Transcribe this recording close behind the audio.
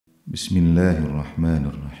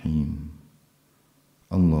Bismillahirrahmanirrahim.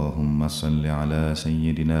 Allahumma salli ala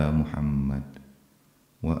Sayyidina Muhammad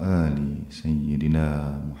wa ali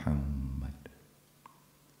Sayyidina Muhammad.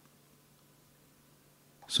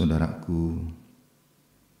 Saudaraku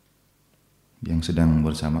yang sedang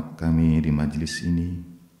bersama kami di majelis ini,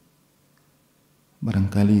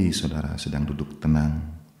 barangkali saudara sedang duduk tenang,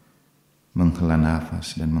 menghela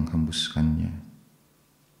nafas dan menghembuskannya.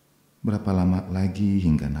 Berapa lama lagi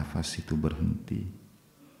hingga nafas itu berhenti?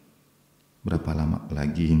 Berapa lama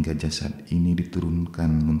lagi hingga jasad ini diturunkan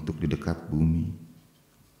untuk didekat bumi?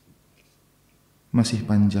 Masih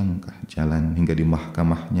panjangkah jalan hingga di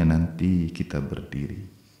mahkamahnya nanti kita berdiri?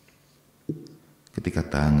 Ketika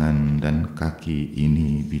tangan dan kaki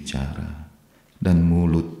ini bicara dan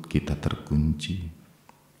mulut kita terkunci.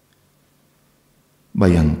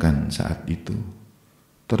 Bayangkan saat itu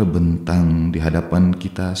terbentang di hadapan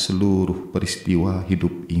kita seluruh peristiwa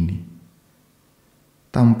hidup ini.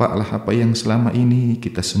 Tampaklah apa yang selama ini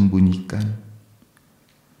kita sembunyikan.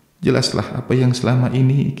 Jelaslah apa yang selama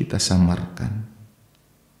ini kita samarkan.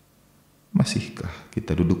 Masihkah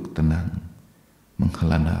kita duduk tenang,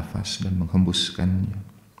 menghela nafas dan menghembuskannya?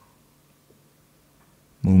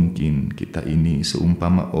 Mungkin kita ini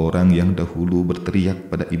seumpama orang yang dahulu berteriak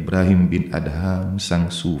pada Ibrahim bin Adham sang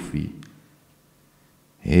sufi,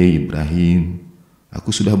 "Hei Ibrahim,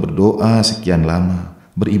 aku sudah berdoa sekian lama,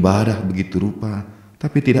 beribadah begitu rupa,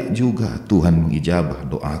 tapi tidak juga Tuhan mengijabah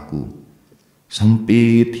doaku.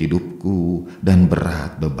 Sempit hidupku dan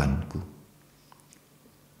berat bebanku."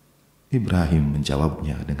 Ibrahim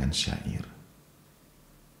menjawabnya dengan syair,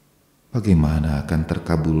 "Bagaimana akan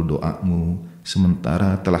terkabul doamu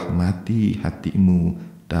sementara telah mati hatimu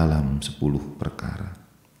dalam 10 perkara?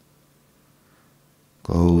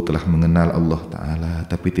 Kau telah mengenal Allah Ta'ala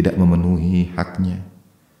tapi tidak memenuhi haknya.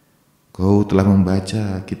 Kau telah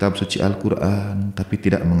membaca kitab suci Al-Quran tapi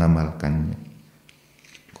tidak mengamalkannya.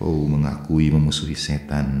 Kau mengakui memusuhi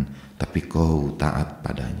setan tapi kau taat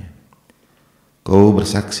padanya. Kau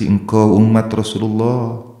bersaksi engkau umat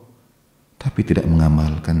Rasulullah tapi tidak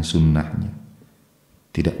mengamalkan sunnahnya,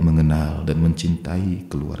 tidak mengenal dan mencintai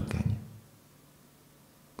keluarganya.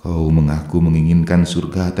 Kau mengaku menginginkan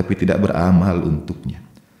surga tapi tidak beramal untuknya.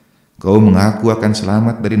 Kau mengaku akan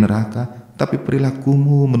selamat dari neraka tapi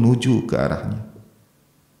perilakumu menuju ke arahnya.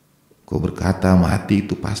 Kau berkata mati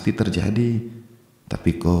itu pasti terjadi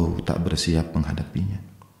tapi kau tak bersiap menghadapinya.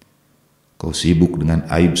 Kau sibuk dengan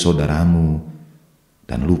aib saudaramu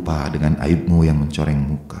dan lupa dengan aibmu yang mencoreng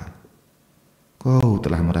muka. Kau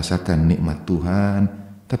telah merasakan nikmat Tuhan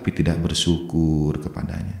tapi tidak bersyukur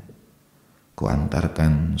kepadanya. Kau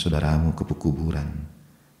antarkan saudaramu ke kuburan,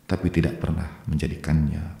 tapi tidak pernah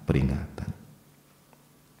menjadikannya peringatan.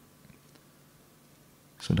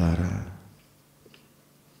 Saudara,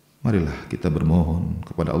 marilah kita bermohon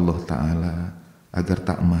kepada Allah Ta'ala agar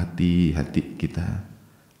tak mati hati kita,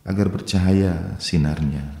 agar bercahaya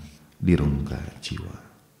sinarnya di rongga jiwa.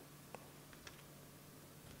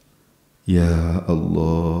 Ya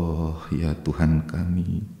Allah, ya Tuhan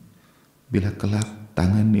kami, bila kelak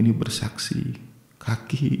tangan ini bersaksi,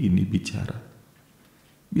 kaki ini bicara,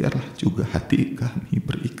 biarlah juga hati kami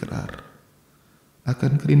berikrar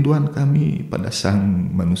akan kerinduan kami pada sang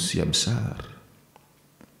manusia besar,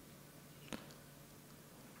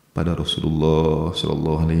 pada Rasulullah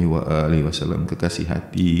Shallallahu Alaihi Wasallam, kekasih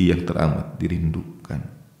hati yang teramat dirindukan.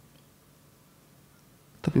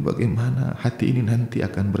 Tapi bagaimana hati ini nanti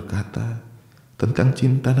akan berkata tentang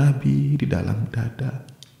cinta Nabi di dalam dada?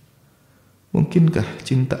 Mungkinkah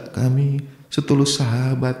cinta kami setulus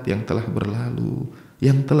sahabat yang telah berlalu,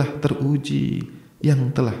 yang telah teruji,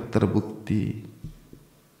 yang telah terbukti?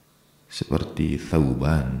 Seperti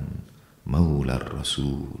Thauban, Maular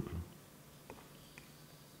Rasul.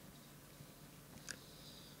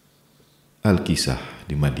 Al-Kisah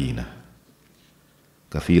di Madinah.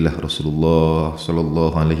 Kafilah Rasulullah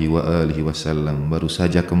Sallallahu Alaihi Wasallam baru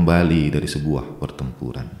saja kembali dari sebuah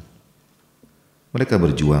pertempuran. Mereka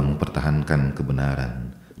berjuang mempertahankan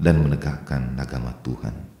kebenaran dan menegakkan agama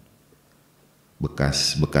Tuhan.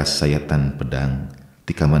 Bekas-bekas sayatan pedang,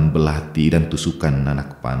 tikaman belati dan tusukan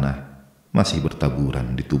anak panah masih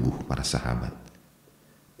bertaburan di tubuh para sahabat.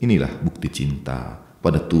 Inilah bukti cinta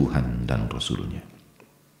pada Tuhan dan Rasulnya.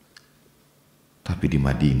 Tapi di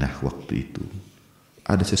Madinah waktu itu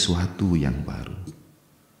ada sesuatu yang baru.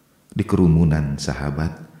 Di kerumunan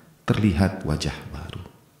sahabat terlihat wajah baru,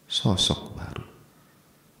 sosok baru.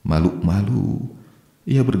 Malu-malu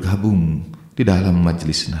ia bergabung di dalam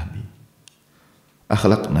majelis Nabi.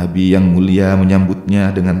 Akhlak Nabi yang mulia menyambutnya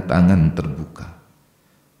dengan tangan terbuka.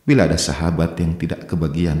 Bila ada sahabat yang tidak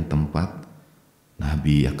kebagian tempat,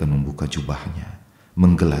 Nabi akan membuka jubahnya,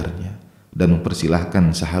 menggelarnya, dan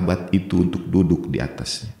mempersilahkan sahabat itu untuk duduk di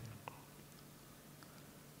atasnya.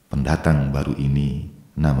 Pendatang baru ini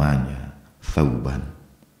namanya Thauban.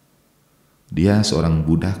 Dia seorang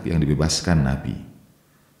budak yang dibebaskan Nabi.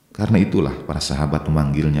 Karena itulah para sahabat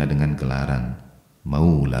memanggilnya dengan gelaran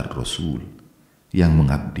Maular Rasul, yang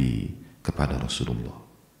mengabdi kepada Rasulullah.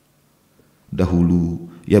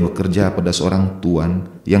 Dahulu ia bekerja pada seorang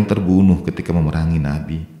tuan yang terbunuh ketika memerangi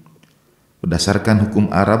Nabi. Berdasarkan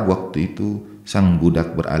hukum Arab waktu itu, sang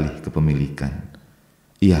budak beralih kepemilikan.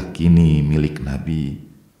 Ia kini milik Nabi,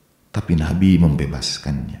 tapi Nabi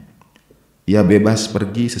membebaskannya. Ia bebas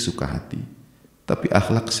pergi sesuka hati, tapi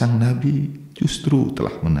akhlak sang Nabi justru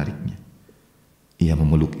telah menariknya. Ia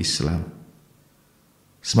memeluk Islam.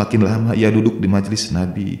 Semakin lama ia duduk di majelis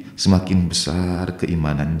Nabi, semakin besar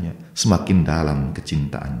keimanannya, semakin dalam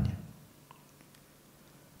kecintaannya.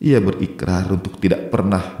 Ia berikrar untuk tidak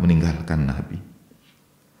pernah meninggalkan Nabi.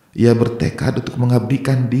 Ia bertekad untuk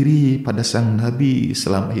mengabdikan diri pada sang Nabi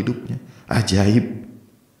selama hidupnya. Ajaib.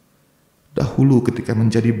 Dahulu ketika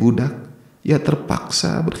menjadi budak, ia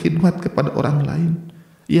terpaksa berkhidmat kepada orang lain.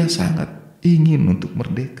 Ia sangat ingin untuk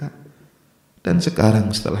merdeka. Dan sekarang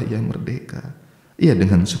setelah ia merdeka, ia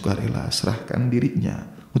dengan sukarela serahkan dirinya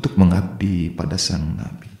untuk mengabdi pada sang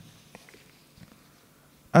Nabi.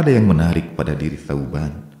 Ada yang menarik pada diri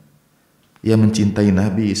Thauban. Ia mencintai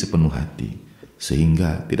Nabi sepenuh hati,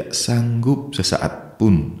 sehingga tidak sanggup sesaat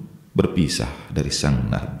pun berpisah dari sang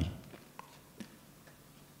Nabi.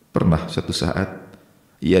 Pernah suatu saat,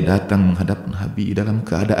 ia datang menghadap Nabi dalam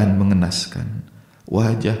keadaan mengenaskan.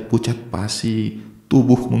 Wajah pucat pasi,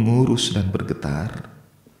 tubuh mengurus dan bergetar.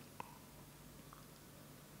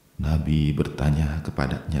 Nabi bertanya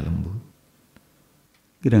kepadanya lembut,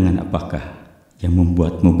 "Gerangan apakah yang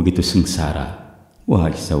membuatmu begitu sengsara,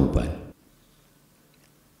 wahai Thauban?"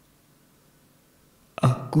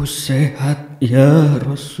 "Aku sehat ya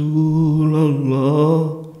Rasulullah.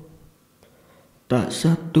 Tak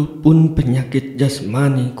satu pun penyakit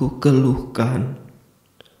jasmani ku keluhkan.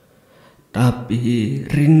 Tapi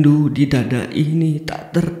rindu di dada ini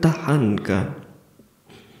tak tertahankan.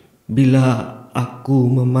 Bila aku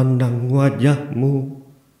memandang wajahmu,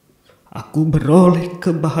 aku beroleh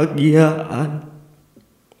kebahagiaan.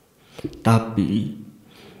 Tapi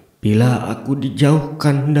bila aku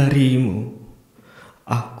dijauhkan darimu,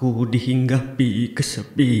 aku dihinggapi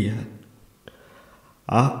kesepian.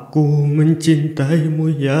 Aku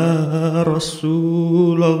mencintaimu ya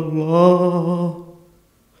Rasulullah,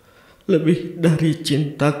 lebih dari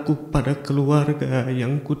cintaku pada keluarga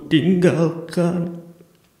yang kutinggalkan.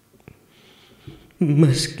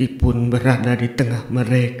 Meskipun berada di tengah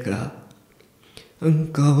mereka,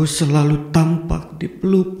 engkau selalu tampak di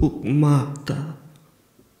pelupuk mata.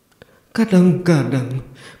 Kadang-kadang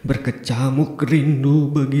berkecamuk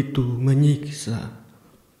rindu begitu menyiksa.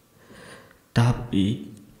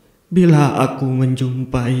 Tapi bila aku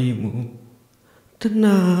menjumpaimu,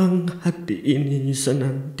 tenang hati ini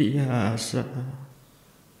senantiasa."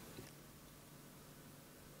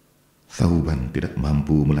 Thauban tidak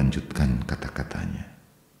mampu melanjutkan kata-katanya.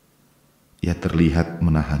 Ia terlihat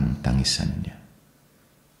menahan tangisannya.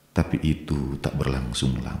 Tapi itu tak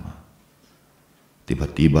berlangsung lama.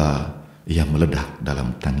 Tiba-tiba ia meledak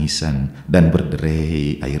dalam tangisan dan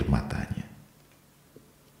berderai air matanya.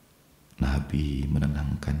 Nabi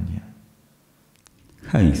menenangkannya.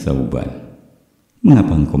 "Hai Thauban,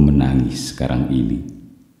 mengapa engkau menangis sekarang ini?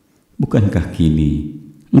 Bukankah kini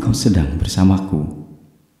engkau sedang bersamaku?"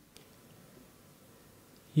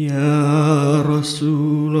 "Ya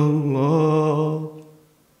Rasulullah,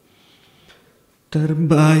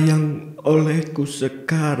 terbayang olehku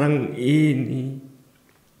sekarang ini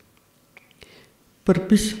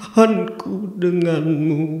perpisahanku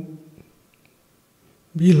denganmu.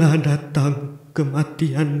 Bila datang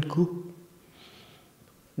kematianku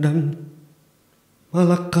dan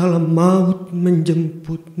malakala maut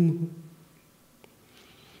menjemputmu,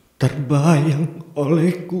 terbayang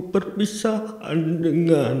olehku perpisahan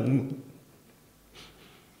denganmu.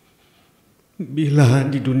 Bila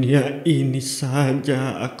di dunia ini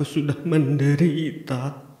saja aku sudah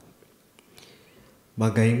menderita,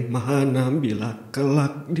 bagaimana bila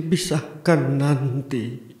kelak dipisahkan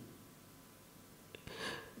nanti?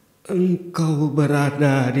 Engkau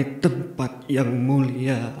berada di tempat yang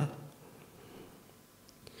mulia,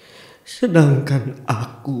 sedangkan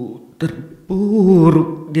aku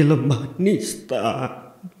terpuruk di lembah nista.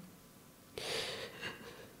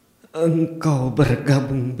 Engkau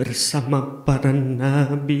bergabung bersama para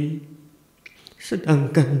nabi,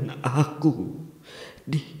 sedangkan aku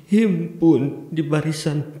dihimpun di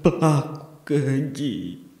barisan pelaku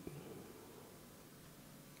keji.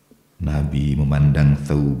 Nabi memandang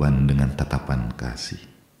Thauban dengan tatapan kasih.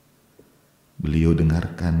 Beliau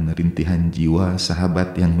dengarkan rintihan jiwa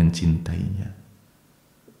sahabat yang mencintainya.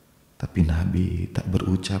 Tapi Nabi tak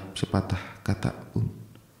berucap sepatah kata pun.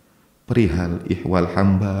 Perihal ihwal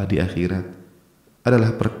hamba di akhirat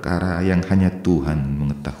adalah perkara yang hanya Tuhan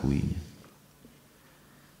mengetahuinya.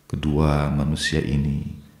 Kedua manusia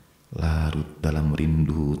ini larut dalam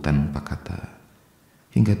rindu tanpa kata,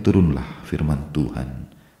 hingga turunlah firman Tuhan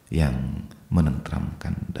yang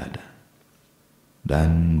menenteramkan dada.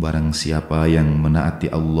 Dan barang siapa yang menaati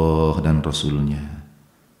Allah dan Rasul-Nya,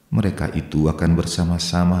 mereka itu akan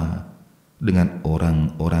bersama-sama dengan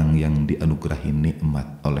orang-orang yang dianugerahi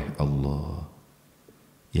nikmat oleh Allah,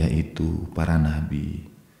 yaitu para nabi,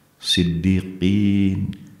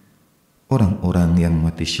 siddiqin, orang-orang yang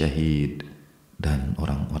mati syahid, dan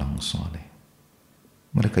orang-orang soleh.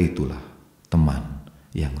 Mereka itulah teman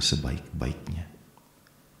yang sebaik-baiknya.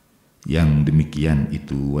 Yang demikian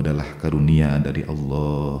itu adalah karunia dari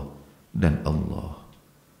Allah, dan Allah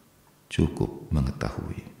cukup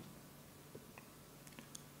mengetahui.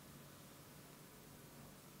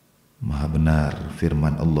 Maha benar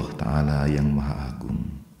firman Allah Ta'ala yang Maha Agung.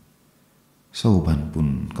 Sauban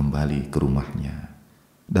pun kembali ke rumahnya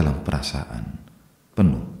dalam perasaan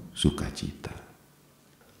penuh sukacita.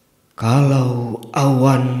 Kalau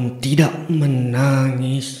awan tidak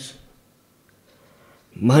menangis,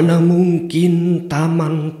 mana mungkin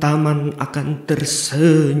taman-taman akan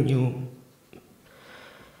tersenyum.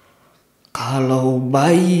 Kalau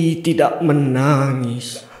bayi tidak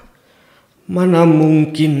menangis, mana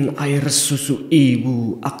mungkin air susu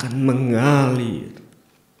ibu akan mengalir.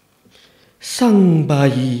 Sang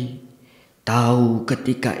bayi tahu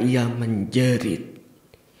ketika ia menjerit,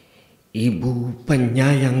 ibu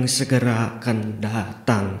penyayang segera akan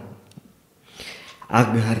datang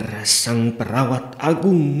agar sang perawat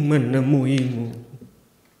agung menemuimu.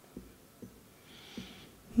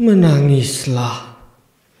 Menangislah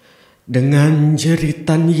dengan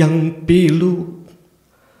jeritan yang pilu.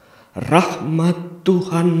 Rahmat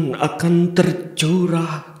Tuhan akan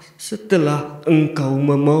tercurah setelah engkau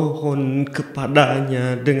memohon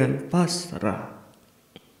kepadanya dengan pasrah.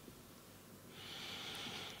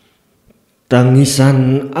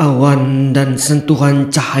 Tangisan awan dan sentuhan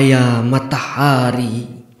cahaya matahari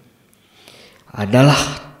adalah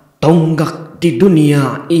tonggak di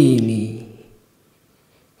dunia ini.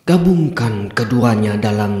 Gabungkan keduanya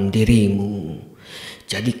dalam dirimu.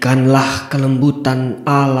 Jadikanlah kelembutan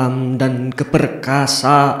alam dan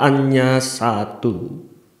keperkasaannya satu.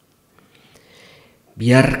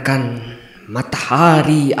 Biarkan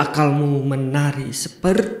matahari akalmu menari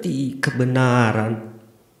seperti kebenaran.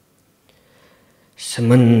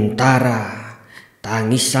 Sementara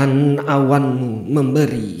tangisan awanmu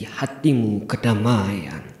memberi hatimu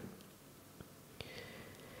kedamaian.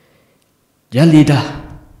 Jalidah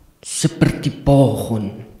seperti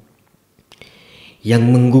pohon yang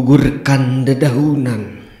menggugurkan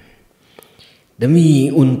dedaunan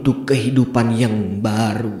demi untuk kehidupan yang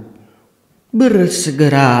baru.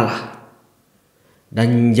 Bersegeralah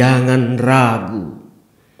dan jangan ragu.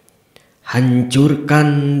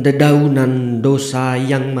 Hancurkan dedaunan dosa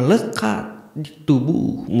yang melekat di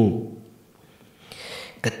tubuhmu.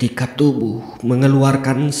 Ketika tubuh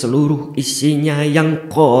mengeluarkan seluruh isinya yang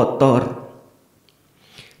kotor,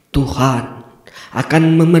 Tuhan akan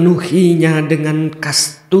memenuhinya dengan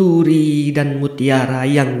kasturi dan mutiara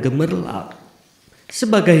yang gemerlap,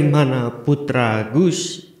 sebagaimana putra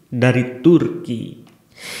Gus dari Turki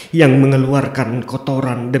yang mengeluarkan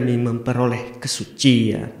kotoran demi memperoleh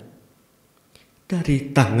kesucian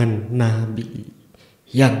dari tangan Nabi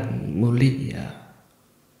yang mulia.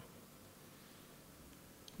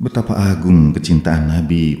 Betapa agung kecintaan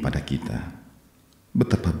Nabi pada kita,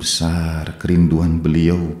 betapa besar kerinduan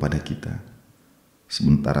beliau pada kita.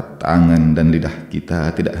 Sementara tangan dan lidah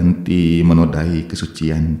kita tidak henti menodai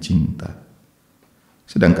kesucian cinta,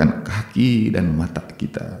 sedangkan kaki dan mata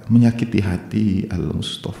kita menyakiti hati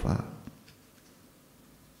Al-Mustafa.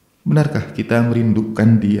 Benarkah kita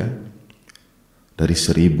merindukan dia? Dari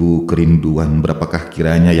 1000 kerinduan berapakah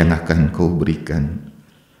kiranya yang akan kau berikan?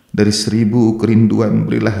 Dari 1000 kerinduan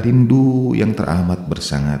berilah rindu yang teramat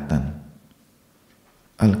bersangatan.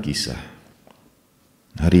 Al-Kisah.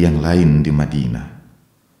 Hari yang lain di Madinah,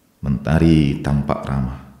 mentari tampak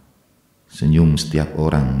ramah, senyum setiap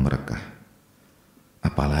orang merekah.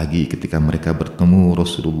 Apalagi ketika mereka bertemu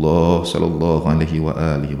Rasulullah Sallallahu Alaihi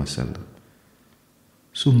Wasallam.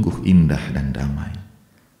 Sungguh indah dan damai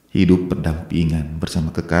hidup berdampingan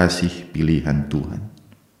bersama kekasih pilihan Tuhan.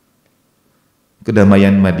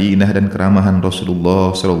 Kedamaian Madinah dan keramahan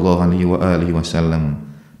Rasulullah Shallallahu Alaihi Wasallam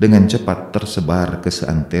dengan cepat tersebar ke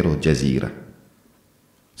seantero jazirah.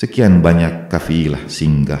 Sekian banyak kafilah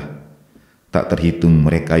singgah, tak terhitung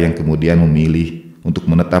mereka yang kemudian memilih untuk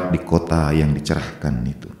menetap di kota yang dicerahkan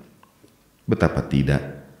itu. Betapa tidak,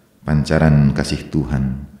 pancaran kasih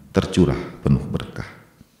Tuhan tercurah penuh berkah.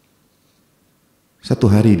 Satu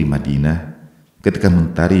hari di Madinah, ketika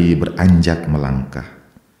mentari beranjak melangkah,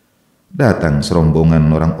 datang serombongan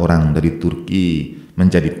orang-orang dari Turki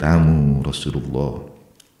menjadi tamu Rasulullah.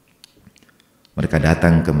 Mereka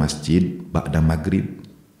datang ke masjid ba'da maghrib.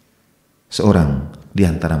 Seorang di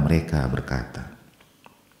antara mereka berkata,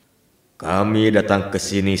 Kami datang ke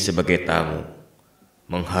sini sebagai tamu,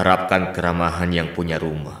 mengharapkan keramahan yang punya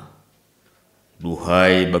rumah.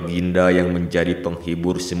 Duhai baginda yang menjadi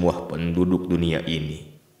penghibur semua penduduk dunia ini.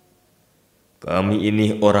 Kami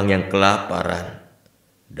ini orang yang kelaparan,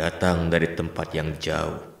 datang dari tempat yang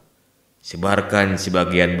jauh. Sebarkan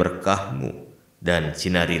sebagian berkahmu dan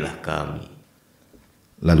sinarilah kami.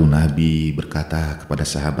 Lalu Nabi berkata kepada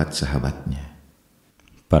sahabat-sahabatnya,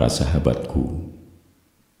 Para sahabatku,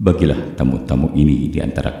 bagilah tamu-tamu ini di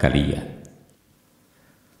antara kalian.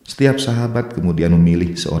 Setiap sahabat kemudian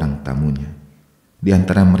memilih seorang tamunya. Di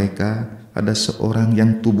antara mereka ada seorang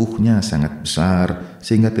yang tubuhnya sangat besar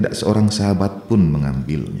sehingga tidak seorang sahabat pun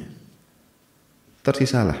mengambilnya.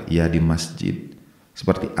 Tersisalah ia di masjid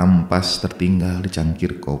seperti ampas tertinggal di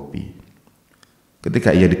cangkir kopi.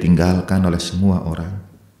 Ketika ia ditinggalkan oleh semua orang,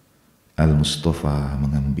 Al-Mustafa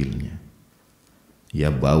mengambilnya.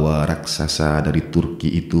 Ia bawa raksasa dari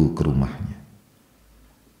Turki itu ke rumahnya.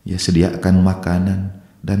 Ia sediakan makanan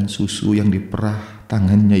dan susu yang diperah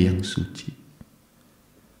tangannya yang suci.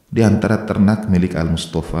 Di antara ternak milik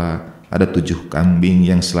Al-Mustafa ada 7 kambing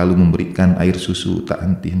yang selalu memberikan air susu tak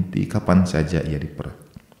henti-henti kapan saja ia diperah.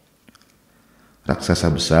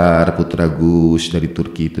 Raksasa besar putra Gus dari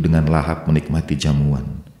Turki itu dengan lahap menikmati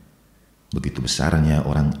jamuan. Begitu besarnya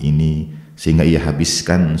orang ini sehingga ia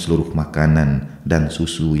habiskan seluruh makanan dan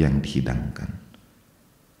susu yang dihidangkan.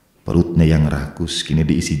 Perutnya yang rakus kini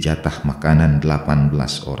diisi jatah makanan 18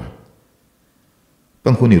 orang.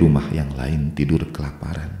 Penghuni rumah yang lain tidur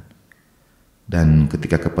kelaparan. Dan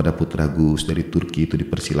ketika kepada putra Gus dari Turki itu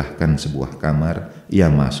dipersilahkan sebuah kamar, ia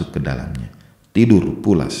masuk ke dalamnya. Tidur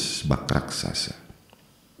pulas bak raksasa.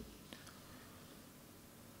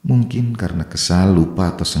 Mungkin karena kesal,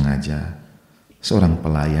 lupa atau sengaja, seorang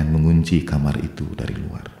pelayan mengunci kamar itu dari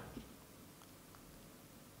luar.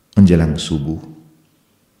 Menjelang subuh,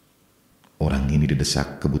 orang ini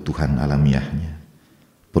didesak kebutuhan alamiahnya.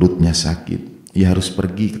 Perutnya sakit, ia harus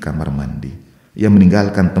pergi ke kamar mandi. Ia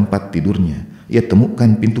meninggalkan tempat tidurnya. Ia temukan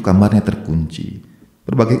pintu kamarnya terkunci.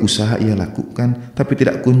 Berbagai usaha ia lakukan, tapi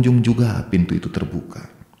tidak kunjung juga pintu itu terbuka.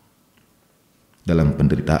 Dalam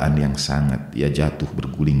penderitaan yang sangat, ia jatuh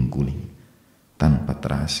berguling-guling. Tanpa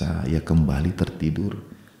terasa, ia kembali tertidur.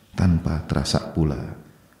 Tanpa terasa pula,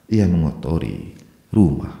 ia mengotori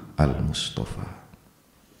rumah Al-Mustafa.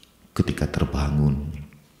 Ketika terbangun,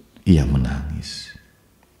 ia menangis.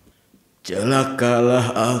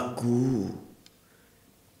 Celakalah aku,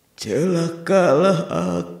 celakalah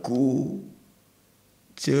aku,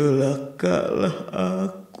 celakalah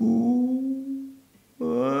aku.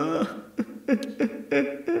 Wah.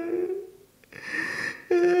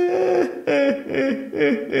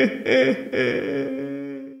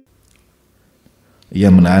 Ia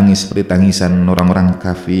menangis seperti tangisan orang-orang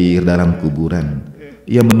kafir dalam kuburan.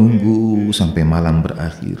 Ia menunggu sampai malam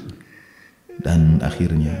berakhir. Dan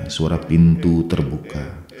akhirnya suara pintu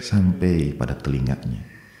terbuka sampai pada telinganya.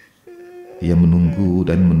 Ia menunggu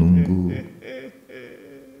dan menunggu.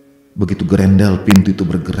 Begitu gerendal pintu itu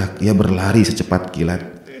bergerak, ia berlari secepat kilat.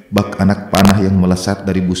 Bak anak panah yang melesat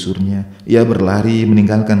dari busurnya, ia berlari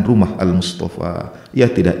meninggalkan rumah Al-Mustafa.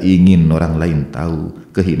 Ia tidak ingin orang lain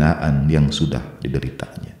tahu kehinaan yang sudah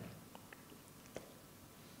dideritanya.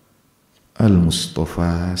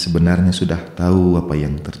 Al-Mustafa sebenarnya sudah tahu apa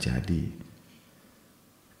yang terjadi.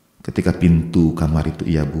 Ketika pintu kamar itu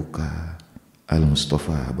ia buka,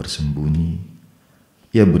 Al-Mustafa bersembunyi.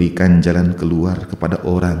 Ia berikan jalan keluar kepada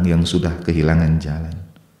orang yang sudah kehilangan jalan.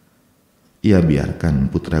 Ia biarkan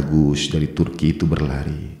putra Gus dari Turki itu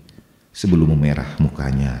berlari sebelum memerah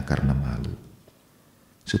mukanya karena malu.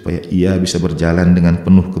 Supaya ia bisa berjalan dengan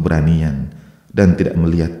penuh keberanian dan tidak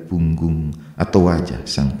melihat punggung atau wajah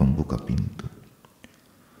sang pembuka pintu.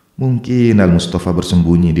 Mungkin Al-Mustafa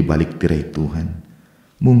bersembunyi di balik tirai Tuhan.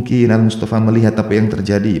 Mungkin Al-Mustafa melihat apa yang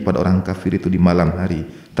terjadi pada orang kafir itu di malam hari,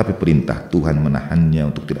 tapi perintah Tuhan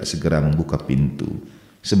menahannya untuk tidak segera membuka pintu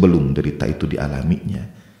sebelum derita itu dialaminya,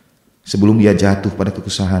 sebelum ia jatuh pada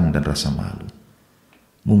kekesahan dan rasa malu.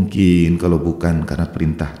 Mungkin kalau bukan karena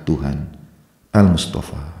perintah Tuhan,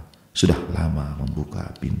 Al-Mustafa sudah lama membuka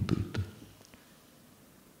pintu itu.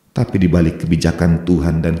 Tapi di balik kebijakan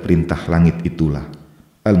Tuhan dan perintah langit itulah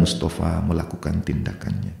Al-Mustafa melakukan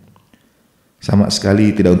tindakannya. Sama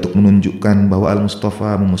sekali tidak untuk menunjukkan bahwa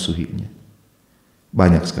Al-Mustafa memusuhinya.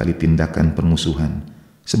 Banyak sekali tindakan permusuhan,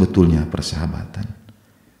 sebetulnya persahabatan.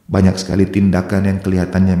 Banyak sekali tindakan yang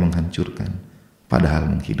kelihatannya menghancurkan, padahal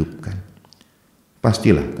menghidupkan.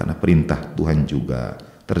 Pastilah karena perintah Tuhan juga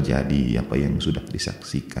terjadi apa yang sudah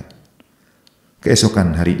disaksikan.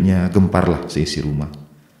 Keesokan harinya gemparlah seisi rumah.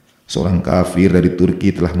 Seorang kafir dari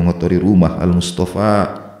Turki telah mengotori rumah Al-Mustafa,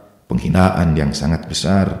 penghinaan yang sangat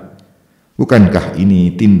besar. Bukankah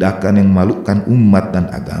ini tindakan yang memalukan umat dan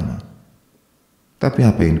agama? Tapi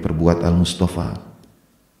apa yang diperbuat Al-Mustafa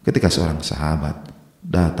ketika seorang sahabat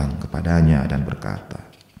datang kepadanya dan berkata,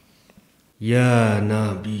 "Ya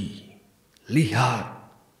Nabi, lihat,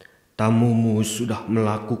 tamumu sudah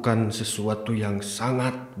melakukan sesuatu yang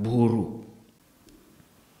sangat buruk."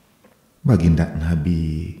 Baginda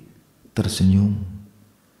Nabi tersenyum.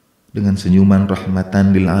 Dengan senyuman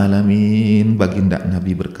rahmatan lil alamin, Baginda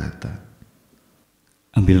Nabi berkata,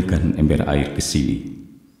 "Ambilkan ember air ke sini.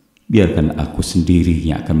 Biarkan aku sendiri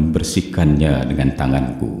yang akan membersihkannya dengan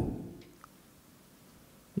tanganku."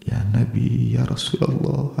 "Ya Nabi, ya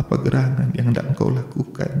Rasulullah, apa gerangan yang hendak engkau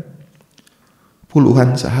lakukan?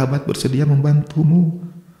 Puluhan sahabat bersedia membantumu,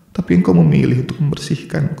 tapi engkau memilih untuk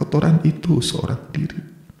membersihkan kotoran itu seorang diri."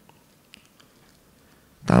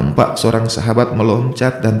 Tampak seorang sahabat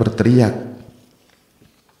meloncat dan berteriak,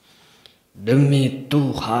 "Demi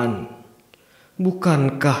Tuhan,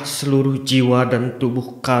 bukankah seluruh jiwa dan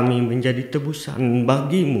tubuh kami menjadi tebusan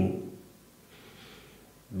bagimu?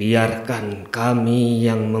 Biarkan kami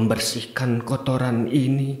yang membersihkan kotoran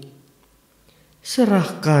ini.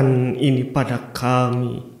 Serahkan ini pada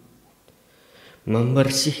kami.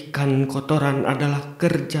 Membersihkan kotoran adalah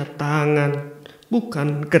kerja tangan,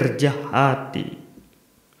 bukan kerja hati.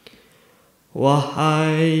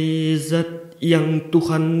 Wahai Zat yang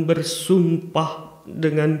Tuhan bersumpah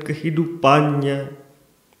dengan kehidupannya,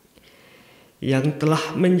 yang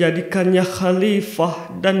telah menjadikannya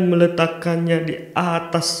khalifah dan meletakkannya di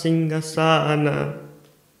atas singgasana,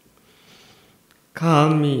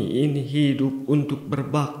 kami ini hidup untuk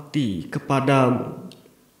berbakti kepadamu.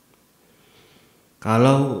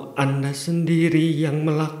 Kalau Anda sendiri yang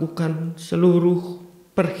melakukan seluruh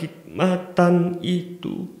perkhidmatan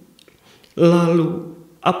itu, lalu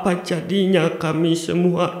apa jadinya kami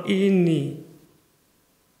semua ini?"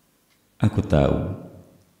 Aku tahu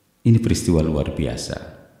ini peristiwa luar biasa,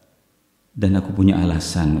 dan aku punya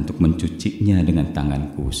alasan untuk mencucinya dengan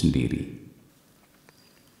tanganku sendiri.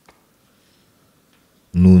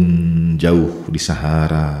 Nun jauh di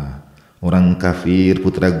Sahara, orang kafir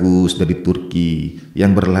putra Gus dari Turki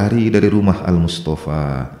yang berlari dari rumah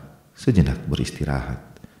Al-Mustafa sejenak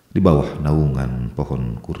beristirahat di bawah naungan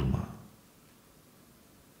pohon kurma.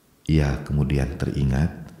 Ia kemudian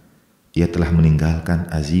teringat ia telah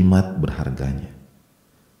meninggalkan azimat berharganya.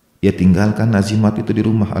 Ia tinggalkan azimat itu di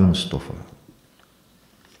rumah Al-Mustafa.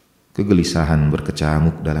 Kegelisahan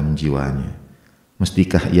berkecamuk dalam jiwanya.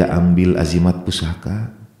 Mestikah ia ambil azimat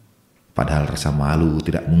pusaka? Padahal rasa malu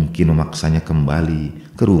tidak mungkin memaksanya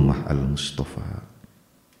kembali ke rumah Al-Mustafa.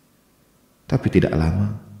 Tapi tidak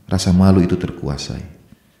lama rasa malu itu terkuasai.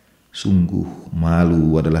 Sungguh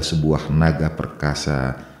malu adalah sebuah naga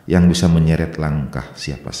perkasa yang bisa menyeret langkah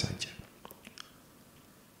siapa saja.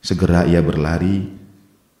 Segera ia berlari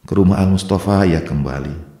ke rumah Al-Mustafa. Ia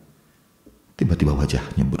kembali. Tiba-tiba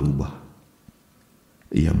wajahnya berubah.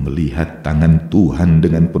 Ia melihat tangan Tuhan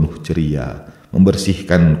dengan penuh ceria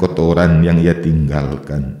membersihkan kotoran yang ia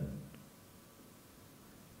tinggalkan.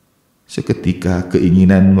 Seketika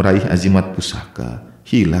keinginan meraih azimat pusaka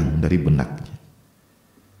hilang dari benaknya.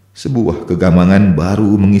 Sebuah kegamangan baru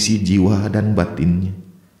mengisi jiwa dan batinnya.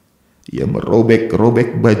 Ia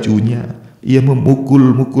merobek-robek bajunya, ia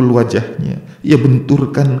memukul-mukul wajahnya, ia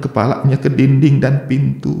benturkan kepalanya ke dinding dan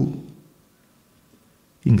pintu,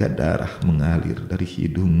 hingga darah mengalir dari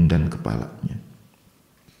hidung dan kepalanya.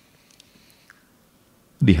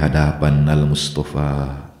 Di hadapan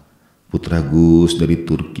Al-Mustafa, putra Gus dari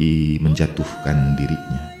Turki menjatuhkan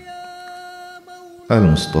dirinya.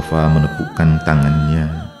 Al-Mustafa menepukkan tangannya,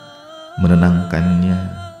 menenangkannya,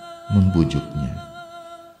 membujuknya,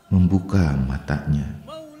 membuka matanya,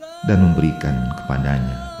 dan memberikan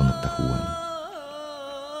kepadanya pengetahuan.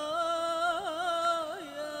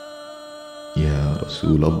 "Ya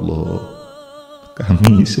Rasulullah,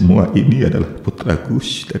 kami semua ini adalah putra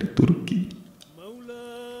Gus dari Turki.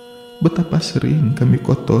 betapa sering kami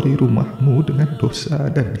kotori rumahmu dengan dosa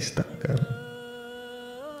dan nista kami.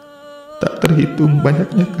 Tak terhitung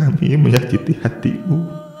banyaknya kami menyakiti hatimu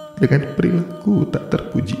dengan perilaku tak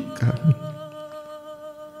terpuji kami.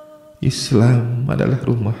 Islam adalah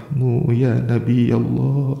rumahmu ya Nabi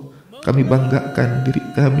Allah. Kami banggakan diri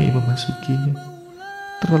kami memasukinya.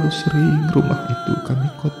 Terlalu sering rumah itu kami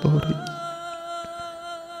kotori.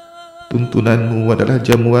 Tuntunanmu adalah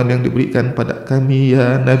jamuan yang diberikan pada kami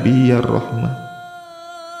ya Nabi ya Rakhmat.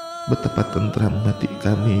 Betapa tentram hati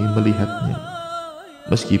kami melihatnya.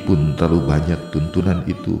 Meskipun terlalu banyak tuntunan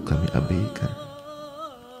itu kami abaikan.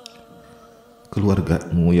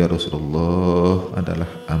 Keluargamu ya Rasulullah adalah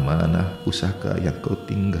amanah pusaka yang kau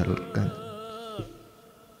tinggalkan.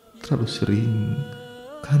 Terlalu sering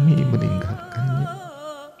kami meninggalkannya.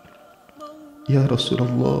 Ya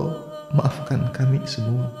Rasulullah, maafkan kami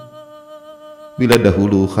semua. Bila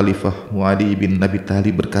dahulu Khalifah Ali bin Abi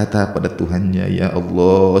Thalib berkata pada Tuhannya, ya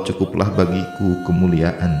Allah, cukuplah bagiku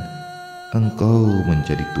kemuliaan, Engkau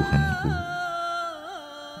menjadi Tuhanku,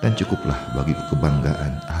 dan cukuplah bagiku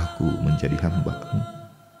kebanggaan, aku menjadi hamba-Mu.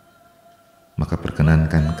 Maka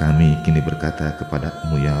perkenankan kami kini berkata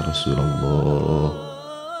kepadamu ya Rasulullah,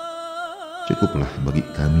 cukuplah bagi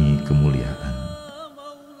kami kemuliaan,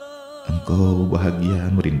 Engkau bahagia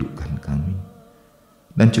merindukan kami,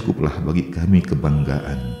 dan cukuplah bagi kami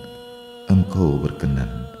kebanggaan, Engkau berkenan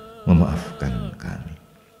memaafkan kami.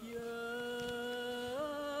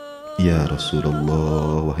 Ya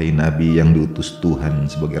Rasulullah, wahai Nabi yang diutus Tuhan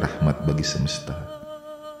sebagai rahmat bagi semesta,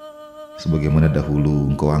 sebagaimana dahulu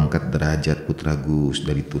Engkau angkat derajat putra Gus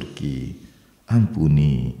dari Turki,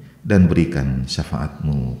 ampuni dan berikan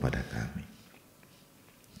syafaat-Mu pada kami.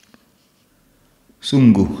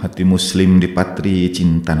 Sungguh hati muslim dipatri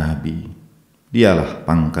cinta Nabi. Dialah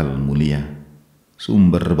pangkal mulia,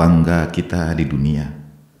 sumber bangga kita di dunia.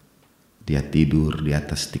 Dia tidur di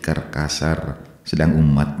atas tikar kasar, sedang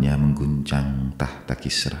umatnya mengguncang tahta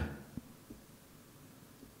Kisra.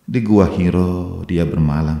 Di gua Hiro dia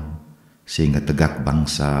bermalam, sehingga tegak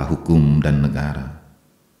bangsa, hukum dan negara.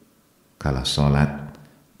 Kala sholat,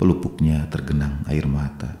 pelupuknya tergenang air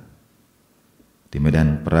mata. Di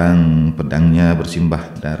medan perang, pedangnya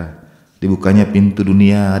bersimbah darah. Dibukanya pintu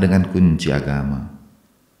dunia dengan kunci agama.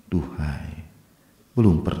 Duhai,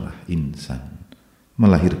 belum pernah insan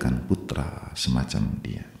melahirkan putra semacam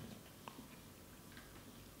dia.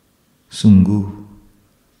 Sungguh,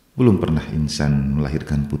 belum pernah insan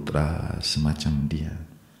melahirkan putra semacam dia.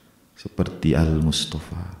 Seperti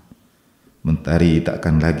Al-Mustafa, mentari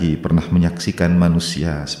takkan lagi pernah menyaksikan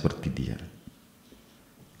manusia seperti dia.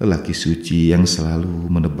 Lelaki suci yang selalu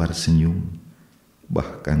menebar senyum,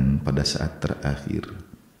 bahkan pada saat terakhir.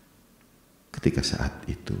 Ketika saat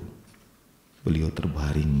itu beliau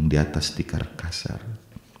terbaring di atas tikar kasar,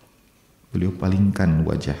 beliau palingkan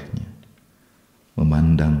wajahnya,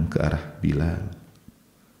 memandang ke arah Bilal.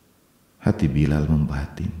 Hati Bilal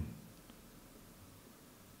membatin.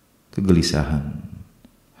 Kegelisahan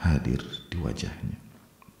hadir di wajahnya.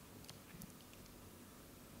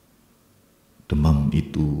 Demam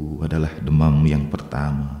itu adalah demam yang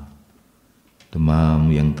pertama, demam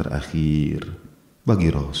yang terakhir bagi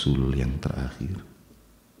Rasul yang terakhir.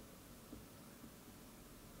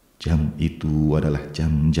 Jam itu adalah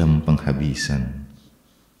jam-jam penghabisan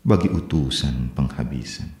bagi utusan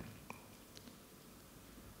penghabisan.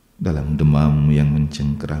 Dalam demam yang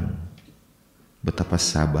mencengkeram, betapa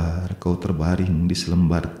sabar kau terbaring di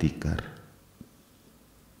selembar tikar.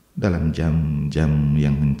 Dalam jam-jam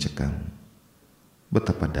yang mencekam,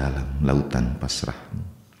 betapa dalam lautan pasrahmu.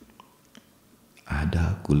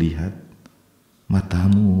 Ada kulihat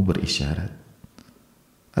matamu berisyarat.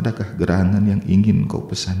 Adakah gerangan yang ingin kau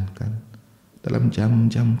pesankan dalam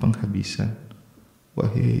jam-jam penghabisan,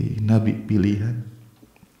 wahai Nabi pilihan?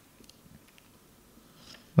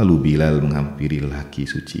 Lalu Bilal menghampiri laki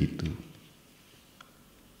suci itu.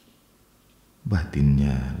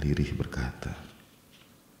 Batinnya lirih berkata,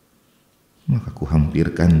 maka ku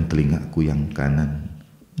hampirkan telingaku yang kanan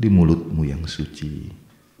di mulutmu yang suci.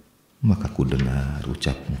 Maka ku dengar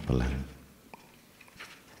ucapmu pelan.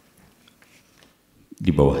 Di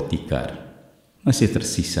bawah tikar masih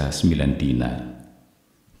tersisa 9 dinar.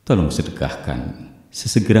 Tolong sedekahkan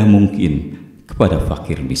sesegera mungkin kepada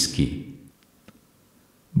fakir miskin.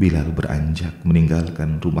 Bilal beranjak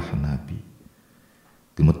meninggalkan rumah Nabi.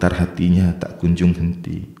 Gemetar hatinya tak kunjung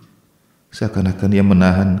henti, seakan-akan ia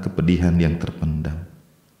menahan kepedihan yang terpendam.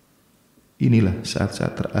 Inilah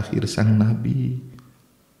saat-saat terakhir sang Nabi.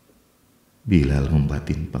 Bilal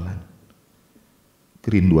membatin pelan.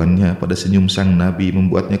 Kerinduannya pada senyum sang Nabi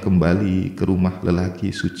membuatnya kembali ke rumah lelaki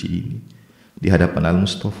suci ini Di hadapan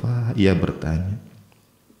Al-Mustafa ia bertanya,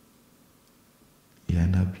 "Ya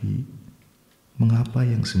Nabi, mengapa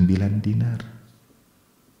yang 9 dinar?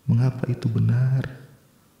 Mengapa itu benar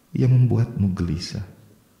yang membuatmu gelisah,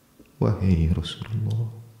 wahai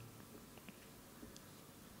Rasulullah?"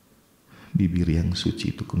 Bibir yang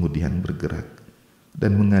suci itu kemudian bergerak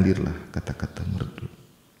dan mengalirlah kata-kata merdu.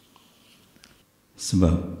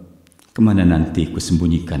 Sebab kemana nanti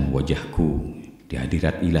kusembunyikan wajahku di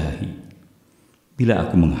hadirat ilahi bila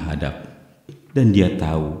aku menghadap dan dia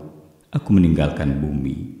tahu aku meninggalkan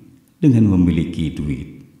bumi dengan memiliki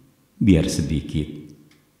duit, biar sedikit,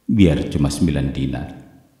 biar cuma 9 dinar.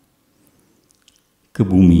 Ke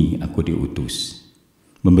bumi aku diutus,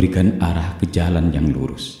 memberikan arah ke jalan yang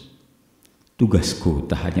lurus. Tugasku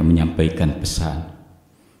tak hanya menyampaikan pesan,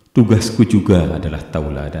 tugasku juga adalah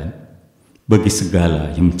tauladan bagi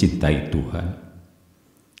segala yang mencintai Tuhan.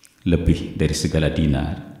 Lebih dari segala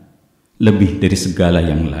dinar, lebih dari segala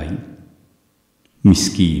yang lain.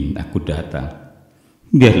 Miskin aku datang,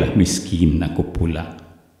 biarlah miskin aku pulang.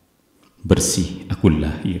 Bersih aku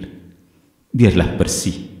lahir, biarlah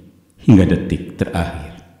bersih hingga detik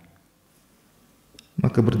terakhir.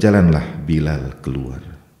 Maka berjalanlah Bilal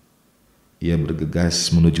keluar. Ia bergegas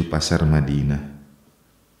menuju pasar Madinah.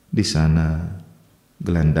 Di sana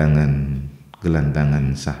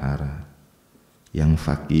gelandangan Sahara, yang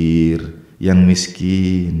fakir, yang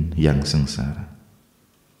miskin, yang sengsara.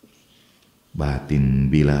 Batin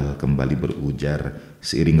Bilal kembali berujar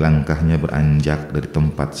seiring langkahnya beranjak dari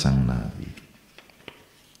tempat sang Nabi.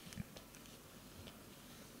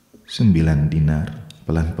 9 dinar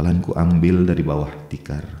pelan-pelan ku ambil dari bawah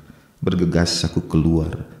tikar. Bergegas aku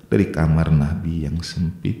keluar dari kamar Nabi yang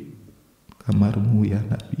sempit. Kamarmu ya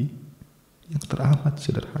Nabi, yang teramat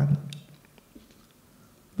sederhana.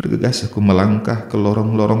 Bergegas aku melangkah ke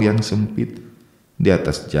lorong-lorong yang sempit di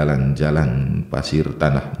atas jalan-jalan pasir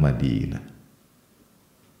tanah Madinah.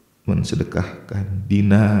 Mensedekahkan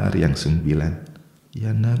dinar yang 9.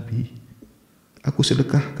 Ya Nabi, aku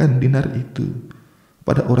sedekahkan dinar itu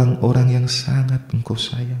pada orang-orang yang sangat engkau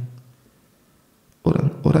sayang.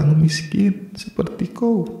 Orang-orang miskin seperti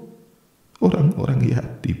kau, orang-orang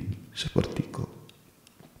yatim seperti kau.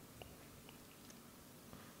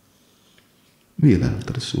 Bilal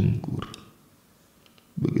tersungkur.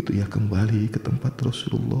 Begitu ia kembali ke tempat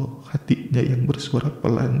Rasulullah, hatinya yang bersuara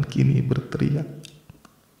pelan kini berteriak,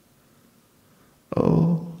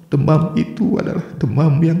 "Oh, demam itu adalah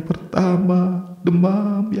demam yang pertama,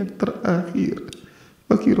 demam yang terakhir,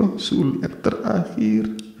 bagi Rasul yang terakhir.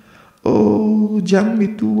 Oh, jam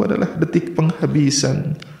itu adalah detik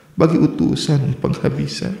penghabisan bagi utusan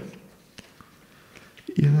penghabisan.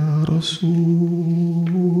 Ya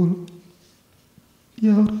Rasul,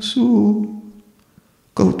 ya Rasul,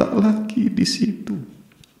 kau tak lagi di situ,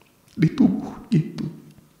 di tubuh itu.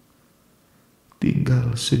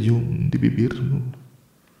 Tinggal senyum di bibirmu,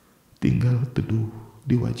 tinggal teduh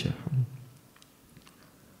di wajahmu.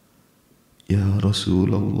 Ya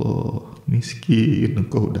Rasulullah, miskin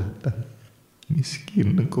engkau datang,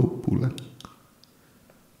 miskin engkau pulang.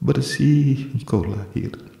 Bersih engkau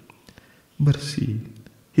lahir, bersih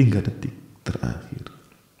hingga detik terakhir."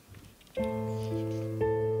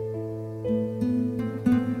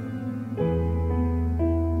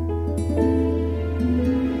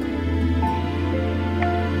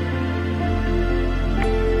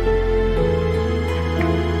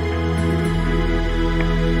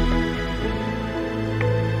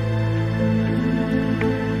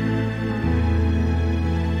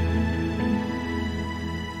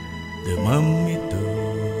 Demam itu,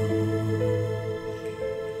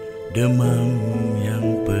 demam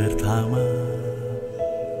yang pertama,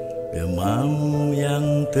 demam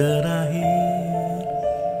yang terakhir,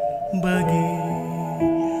 bagi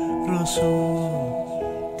Rasul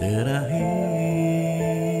terakhir.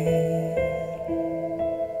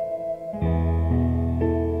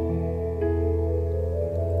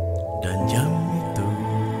 Dan jam itu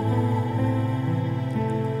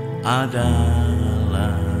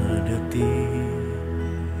adalah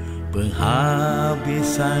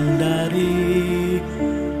penghabisan dari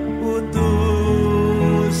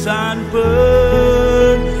utusan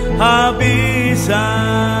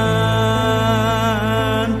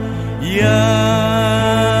penghabisan. Ya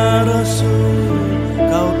Rasul,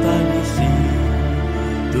 kau tak di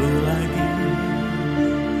situ lagi,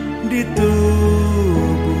 di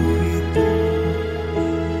tubuh itu.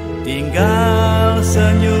 Tinggal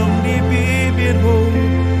senyum di bibirmu,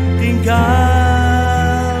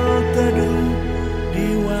 tinggal teduh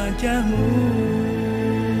di wajahmu.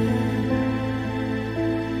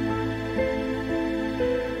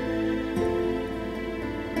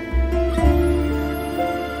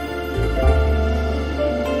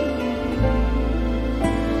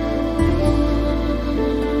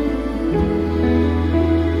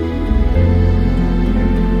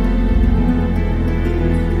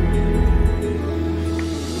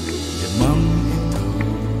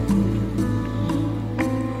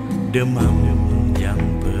 demam yang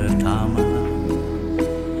pertama,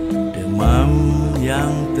 demam yang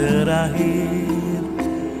terakhir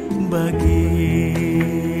bagi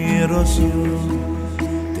Rasul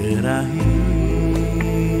terakhir.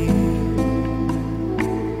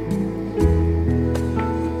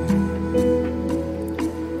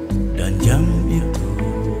 Dan jam itu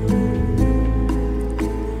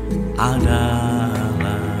adalah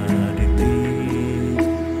detik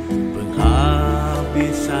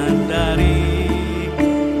penghabisan dari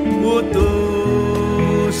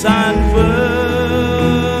utusan penghabisan.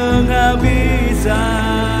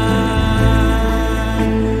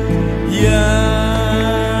 Ya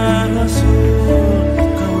Rasul,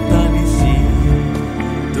 kau tak di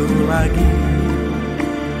situ lagi,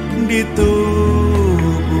 di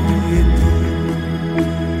tubuh itu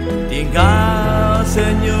tinggal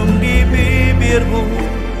senyum di bibirmu,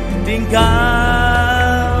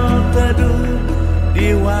 tinggal teduh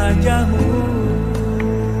di wajahmu.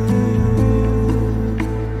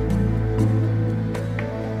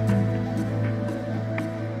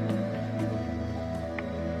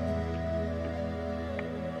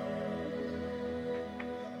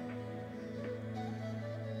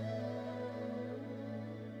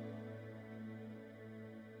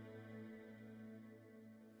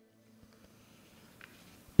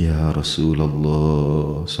 Ya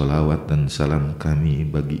Rasulullah, salawat dan salam kami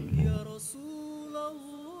bagimu.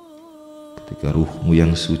 Ketika ruhmu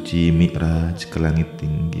yang suci mi'raj ke langit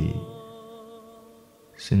tinggi,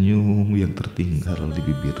 senyum yang tertinggal di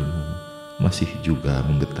bibirmu masih juga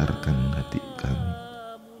menggetarkan hati kami.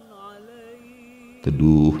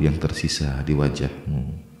 Teduh yang tersisa di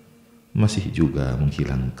wajahmu masih juga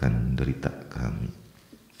menghilangkan derita kami.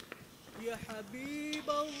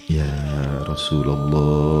 Ya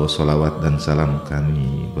Rasulullah, salawat dan salam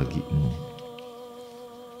kami bagimu.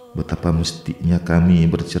 Betapa mestinya kami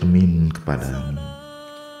bercermin kepadamu.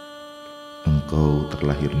 Engkau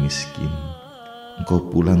terlahir miskin,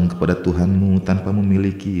 engkau pulang kepada Tuhanmu tanpa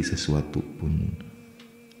memiliki sesuatu pun,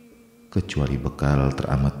 kecuali bekal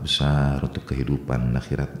teramat besar untuk kehidupan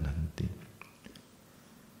akhirat nanti.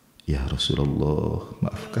 Ya Rasulullah,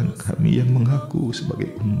 maafkan kami yang mengaku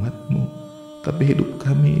sebagai umatmu, tapi hidup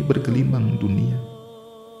kami bergelimang dunia.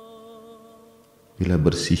 Bila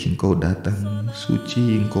bersih engkau datang,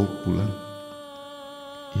 suci engkau pulang.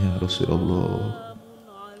 Ya Rasulullah,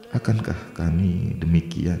 akankah kami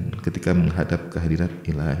demikian ketika menghadap kehadirat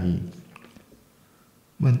ilahi?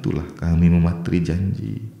 Bantulah kami mematri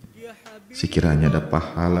janji, sekiranya ada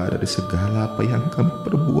pahala dari segala apa yang kami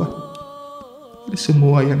perbuat, dari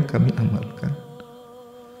semua yang kami amalkan.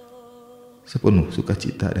 Sepenuh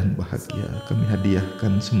sukacita dan bahagia kami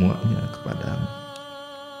hadiahkan semuanya kepadamu.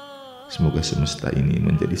 Semoga semesta ini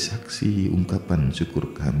menjadi saksi ungkapan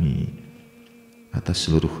syukur kami atas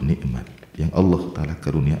seluruh nikmat yang Allah Ta'ala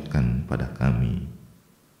karuniakan pada kami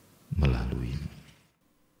melalui.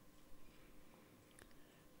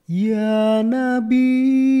 Ya Nabi,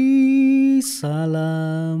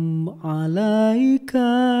 salam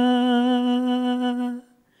alaika.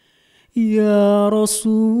 Ya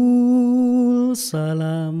Rasul,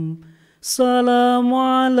 salam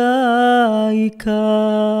alaika.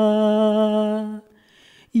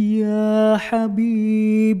 Ya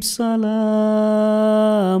Habib,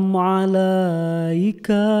 salam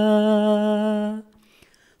alaika.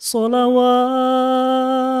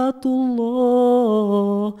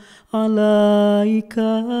 Salawatullah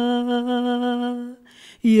alaika.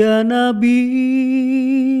 Ya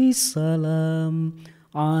Nabi, salam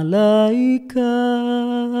alaika.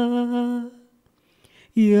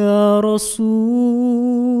 Ya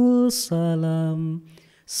Rasul, salam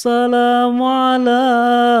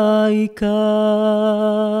alaika.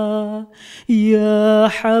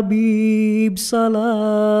 Ya Habib,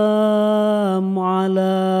 salam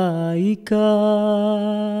alaika.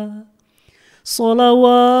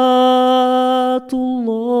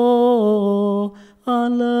 Salawatullah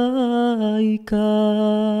alaika.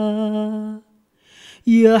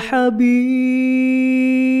 Ya Habibi,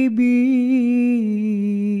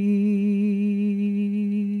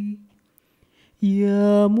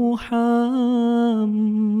 Ya Muhammad.